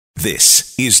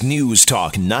This is News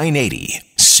Talk 980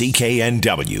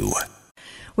 CKNW.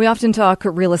 We often talk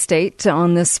real estate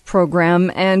on this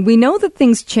program, and we know that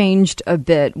things changed a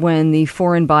bit when the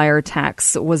foreign buyer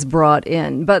tax was brought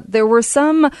in. But there were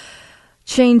some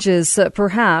changes,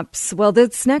 perhaps. Well,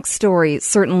 this next story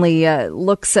certainly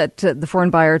looks at the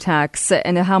foreign buyer tax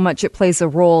and how much it plays a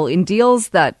role in deals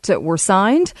that were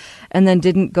signed and then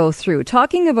didn't go through.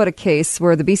 Talking about a case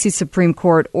where the BC Supreme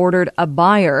Court ordered a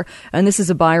buyer, and this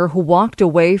is a buyer who walked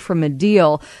away from a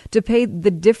deal, to pay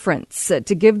the difference,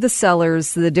 to give the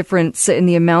sellers the difference in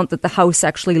the amount that the house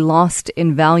actually lost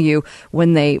in value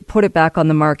when they put it back on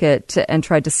the market and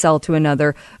tried to sell to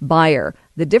another buyer.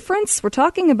 The difference, we're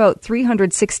talking about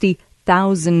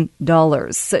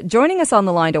 $360,000. Joining us on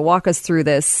the line to walk us through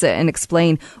this and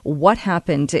explain what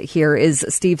happened here is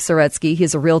Steve Saretsky.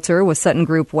 He's a realtor with Sutton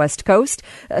Group West Coast.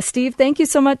 Steve, thank you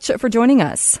so much for joining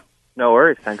us. No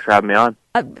worries. Thanks for having me on.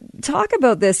 Talk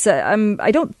about this.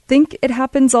 I don't think it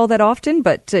happens all that often,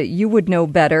 but you would know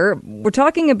better. We're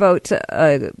talking about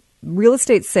real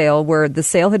estate sale where the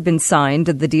sale had been signed,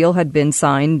 the deal had been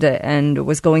signed and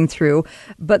was going through.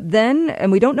 But then,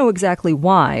 and we don't know exactly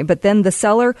why, but then the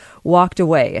seller walked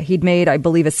away. He'd made, I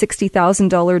believe, a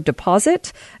 $60,000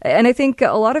 deposit. And I think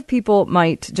a lot of people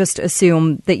might just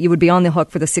assume that you would be on the hook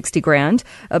for the $60,000,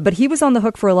 but he was on the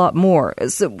hook for a lot more.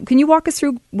 So can you walk us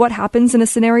through what happens in a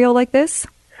scenario like this?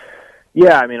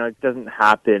 Yeah, I mean, it doesn't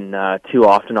happen too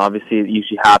often. Obviously, it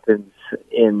usually happens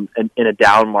in a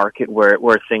down market where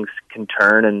things can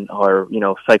turn or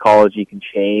psychology can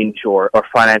change or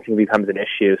financing becomes an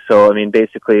issue. So I mean,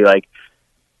 basically, like,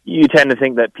 you tend to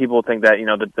think that people think that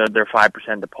their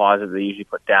 5% deposit they usually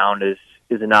put down is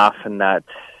enough, and that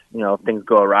if things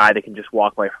go awry they can just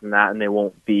walk away from that and they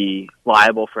won't be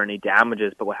liable for any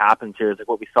damages. But what happens here is, like,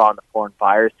 what we saw in the foreign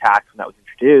buyers tax when that was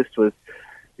introduced was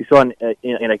we saw an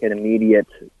immediate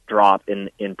drop in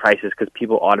prices because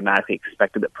people automatically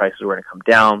expected that prices were going to come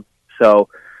down. So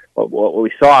what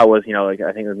we saw was,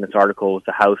 I think in this article was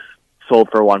the house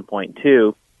sold for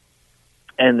 1.2,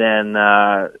 and then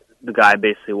the guy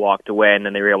basically walked away, and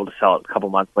then they were able to sell it a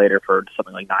couple months later for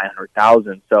something like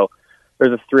 $900,000. So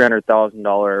there's a $300,000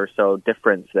 or so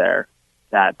difference there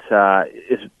that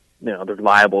is they're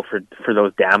liable for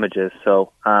those damages.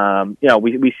 So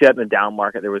we see that in the down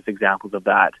market. There was examples of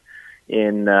that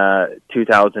in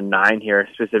 2009 here,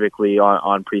 specifically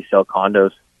on pre-sale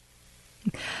condos.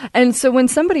 And so when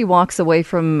somebody walks away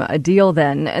from a deal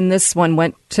then, and this one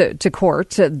went to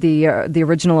court, the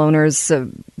original owners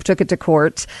took it to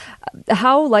court,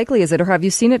 how likely is it, or have you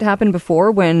seen it happen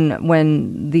before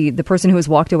when the person who has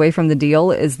walked away from the deal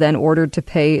is then ordered to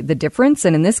pay the difference?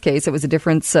 And in this case, it was a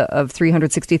difference of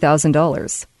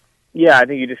 $360,000. Yeah, I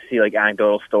think you just see like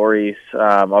anecdotal stories.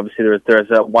 Obviously, there's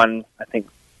one,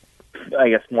 I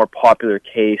guess, more popular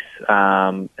case.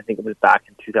 I think it was back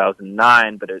in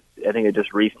 2009, but I think it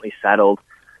just recently settled,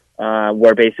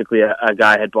 where basically a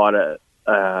guy had bought a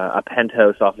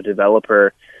penthouse off a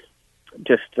developer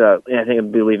just, I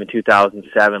believe in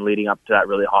 2007, leading up to that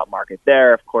really hot market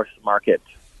there. Of course, the market,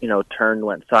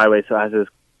 went sideways. So as his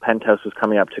penthouse was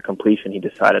coming up to completion, he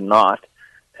decided not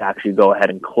to actually go ahead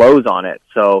and close on it.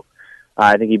 So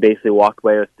I think he basically walked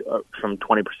away with from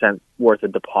 20% worth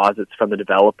of deposits from the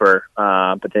developer,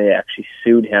 but they actually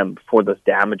sued him for those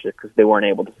damages because they weren't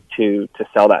able to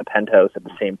sell that penthouse at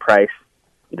the same price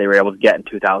they were able to get in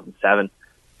 2007.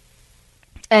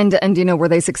 And were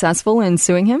they successful in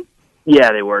suing him?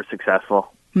 Yeah, they were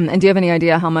successful. And do you have any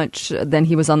idea how much then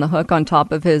he was on the hook on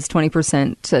top of his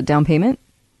 20% down payment?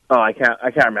 Oh, I can't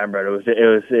remember. It was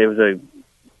a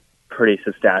pretty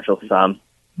substantial sum.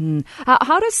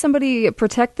 How does somebody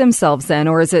protect themselves then,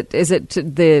 or is it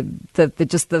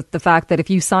the fact that if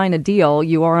you sign a deal,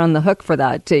 you are on the hook for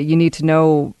that? You need to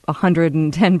know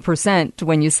 110%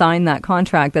 when you sign that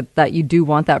contract that you do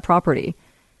want that property.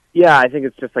 Yeah, I think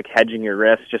it's just like hedging your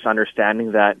risk, just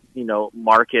understanding that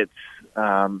markets.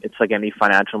 It's like any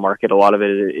financial market. A lot of it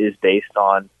is based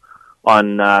on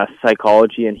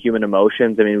psychology and human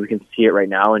emotions. I mean, we can see it right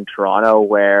now in Toronto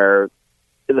where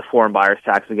the foreign buyers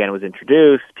tax again was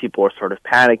introduced. People are sort of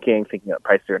panicking, thinking that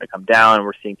prices are going to come down, and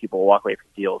we're seeing people walk away from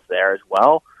deals there as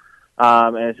well.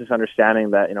 And it's just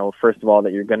understanding that, first of all,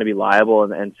 that you're going to be liable,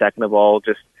 and second of all,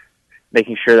 just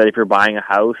making sure that if you're buying a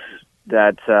house,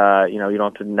 that you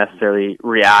don't have to necessarily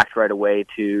react right away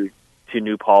to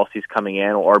new policies coming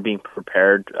in or being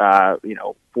prepared,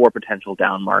 for potential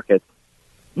down markets.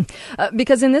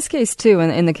 Because in this case, too,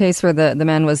 in the case where the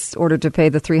man was ordered to pay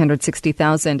the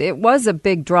 $360,000, it was a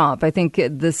big drop. I think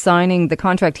the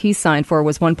contract he signed for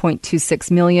was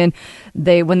 $1.26 million.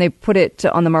 When they put it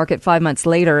on the market 5 months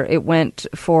later, it went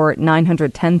for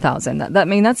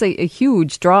 $910,000. That's a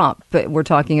huge drop that we're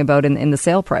talking about in the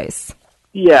sale price.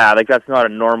 Yeah, that's not a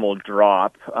normal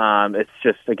drop. It's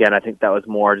just, again, I think that was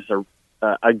more just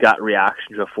a gut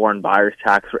reaction to a foreign buyer's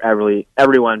tax where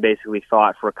everyone basically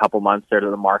thought for a couple months there that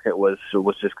the market was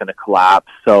just going to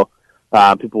collapse. So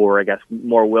people were, I guess,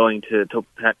 more willing to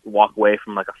walk away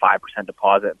from like a 5%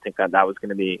 deposit and think that was going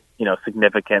to be,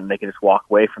 significant, and they can just walk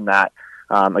away from that.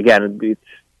 Again, it's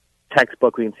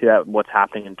textbook. We can see that what's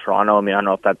happening in Toronto. I don't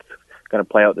know if that's going to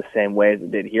play out the same way as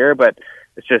it did here, but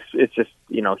it's just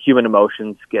human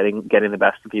emotions getting the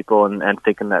best of people and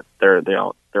thinking that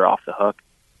they're off the hook.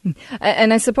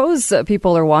 And I suppose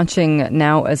people are watching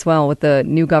now as well with the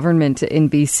new government in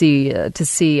BC to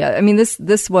see.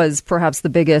 This was perhaps the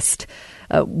biggest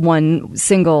one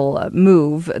single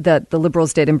move that the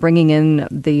Liberals did in bringing in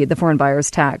the foreign buyers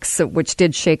tax, which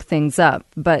did shake things up.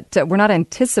 But we're not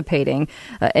anticipating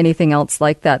anything else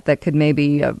like that could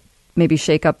maybe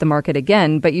shake up the market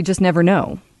again. But you just never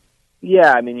know.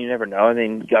 Yeah, you never know.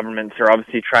 Governments are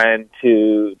obviously trying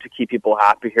to keep people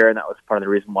happy here, and that was part of the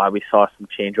reason why we saw some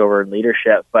changeover in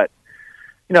leadership. But,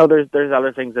 there's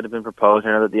other things that have been proposed.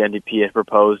 I know that the NDP has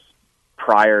proposed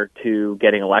prior to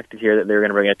getting elected here that they were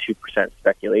going to bring a 2%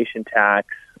 speculation tax.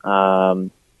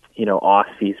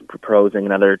 OSFI's proposing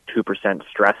another 2%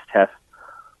 stress test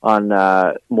on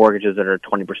mortgages that are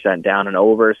 20% down and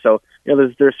over. So,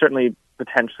 there's certainly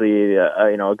potentially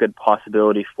a good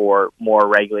possibility for more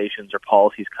regulations or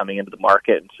policies coming into the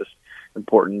market. It's just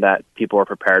important that people are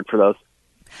prepared for those.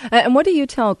 And what do you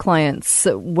tell clients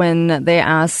when they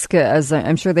ask, as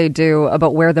I'm sure they do,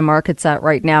 about where the market's at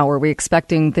right now? Are we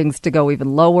expecting things to go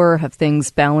even lower? Have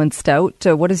things balanced out?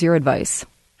 What is your advice?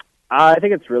 I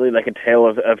think it's really like a tale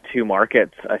of two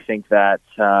markets. I think that,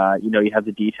 you have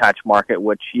the detached market,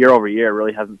 which year over year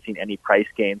really hasn't seen any price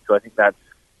gain. So I think that's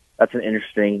an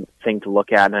interesting thing to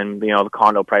look at. And, the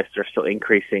condo prices are still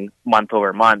increasing month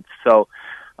over month. So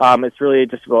it's really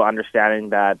just about understanding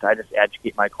that I just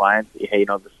educate my clients, hey,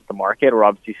 this is the market. We're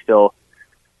obviously still,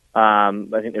 I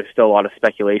think there's still a lot of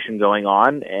speculation going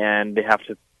on, and they have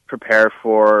to prepare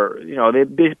for, they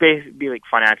basically be like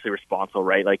financially responsible,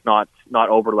 right? Like not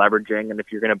over leveraging. And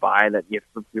if you're going to buy, that you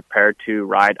have to be prepared to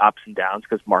ride ups and downs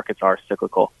because markets are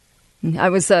cyclical. I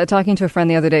was talking to a friend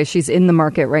the other day. She's in the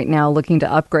market right now looking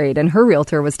to upgrade, and her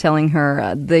realtor was telling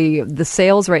her the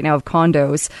sales right now of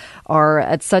condos are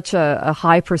at such a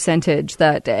high percentage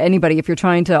that anybody, if you're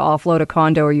trying to offload a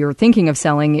condo or you're thinking of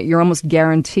selling, you're almost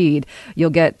guaranteed you'll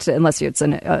get, unless it's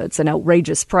an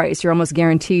outrageous price, you're almost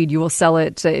guaranteed you will sell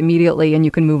it immediately and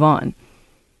you can move on.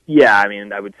 Yeah,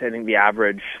 I would say I think the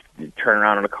average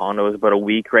turnaround on a condo is about a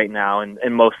week right now, and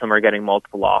most of them are getting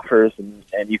multiple offers, and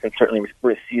you can certainly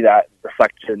see that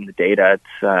reflected in the data.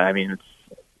 It's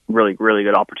really, really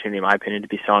good opportunity, in my opinion, to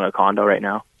be selling a condo right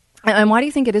now. And why do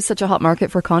you think it is such a hot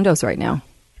market for condos right now?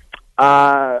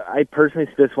 I personally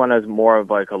see this one as more of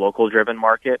like a local-driven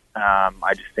market.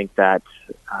 I just think that,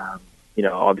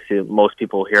 obviously most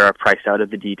people here are priced out of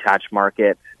the detached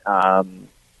market.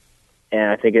 And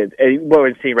I think what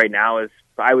we're seeing right now is,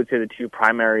 I would say the two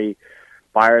primary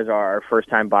buyers are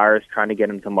first-time buyers trying to get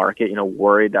into the market,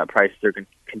 worried that prices are going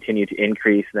to continue to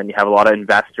increase. And then you have a lot of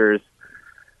investors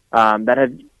that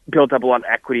have built up a lot of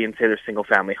equity in, say, their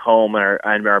single-family home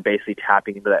and are basically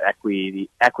tapping into that equity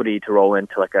to roll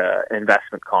into like an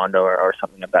investment condo or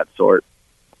something of that sort.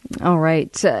 All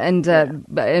right. And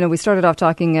we started off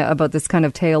talking about this kind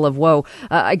of tale of woe.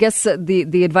 I guess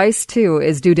the advice, too,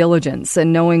 is due diligence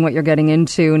and knowing what you're getting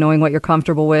into, knowing what you're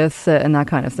comfortable with, and that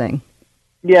kind of thing.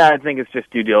 Yeah, I think it's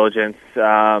just due diligence.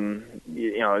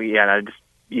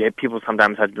 People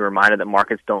sometimes have to be reminded that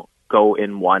markets don't go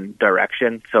in one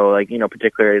direction. So,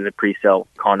 particularly the pre-sale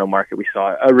condo market, we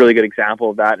saw a really good example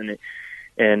of that in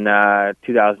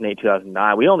 2008,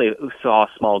 2009. We only saw a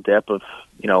small dip of,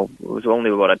 it was only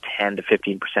about a 10 to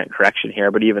 15% correction here.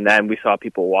 But even then, we saw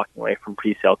people walking away from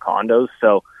pre-sale condos.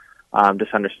 So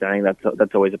just understanding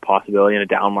that's always a possibility in a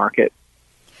down market.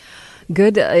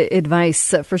 Good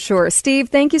advice for sure. Steve,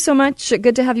 thank you so much.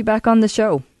 Good to have you back on the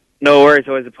show. No worries.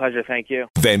 Always a pleasure. Thank you.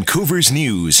 Vancouver's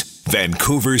News,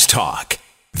 Vancouver's Talk.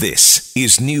 This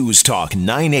is News Talk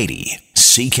 980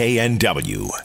 CKNW.